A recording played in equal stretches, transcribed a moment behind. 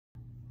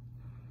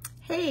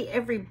Hey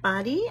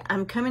everybody,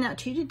 I'm coming out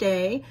to you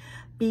today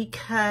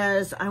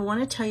because I want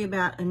to tell you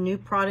about a new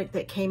product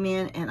that came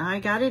in, and I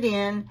got it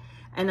in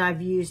and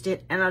I've used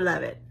it and I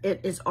love it.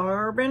 It is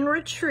Urban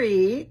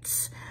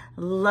Retreats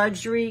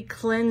Luxury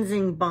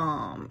Cleansing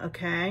Balm,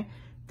 okay?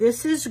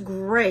 This is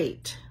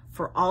great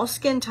for all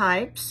skin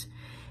types.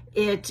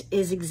 It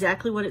is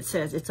exactly what it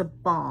says. It's a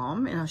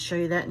balm, and I'll show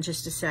you that in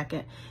just a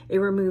second. It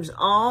removes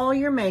all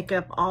your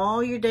makeup,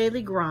 all your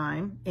daily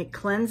grime. It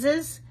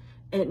cleanses,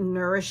 it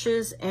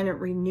nourishes, and it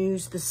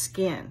renews the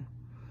skin.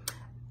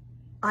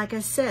 Like I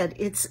said,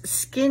 it's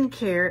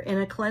skincare in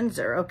a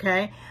cleanser,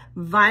 okay?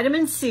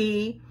 Vitamin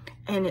C,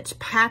 and it's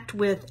packed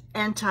with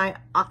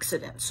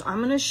antioxidants. So I'm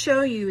going to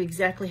show you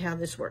exactly how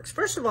this works.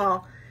 First of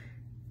all,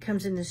 it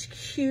comes in this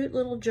cute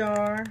little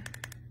jar,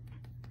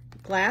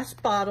 glass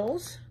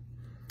bottles.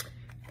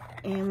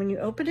 And when you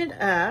open it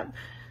up,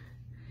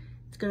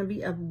 it's going to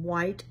be a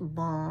white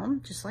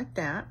balm, just like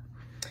that.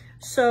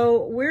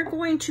 So we're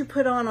going to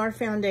put on our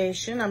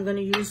foundation. I'm going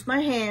to use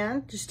my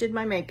hand, just did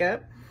my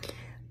makeup,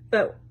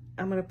 but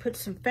I'm going to put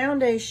some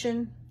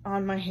foundation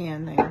on my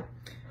hand there.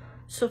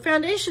 So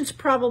foundation's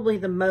probably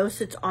the most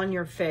that's on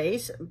your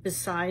face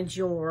besides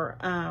your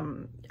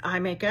eye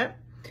makeup.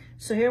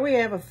 So here we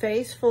have a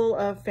face full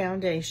of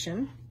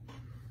foundation.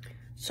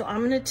 So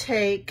I'm going to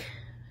take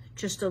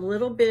just a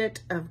little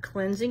bit of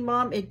cleansing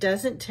balm. It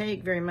doesn't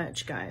take very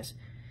much, guys.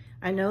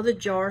 I know the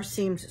jar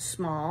seems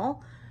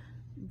small,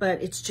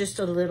 but it's just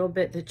a little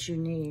bit that you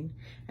need.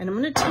 And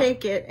I'm going to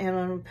take it and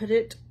I'm going to put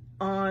it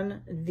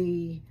on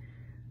the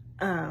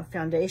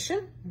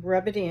foundation,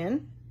 rub it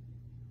in,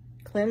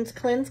 cleanse,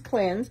 cleanse,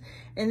 cleanse.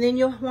 And then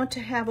you'll want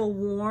to have a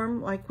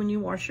warm, like when you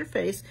wash your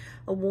face,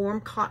 a warm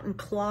cotton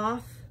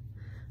cloth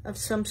of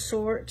some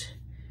sort.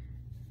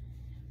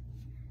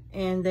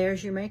 And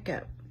there's your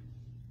makeup.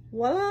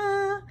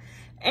 Voila!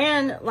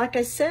 And like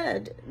I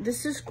said,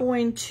 this is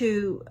going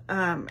to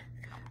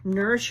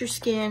nourish your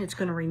skin. It's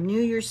going to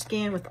renew your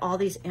skin with all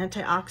these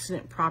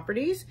antioxidant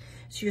properties.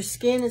 So your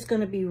skin is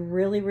going to be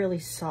really, really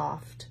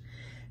soft.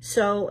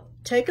 So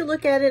take a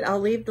look at it. I'll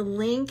leave the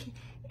link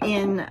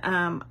in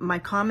my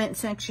comment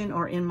section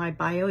or in my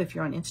bio if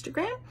you're on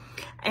Instagram.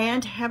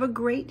 And have a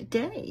great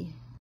day.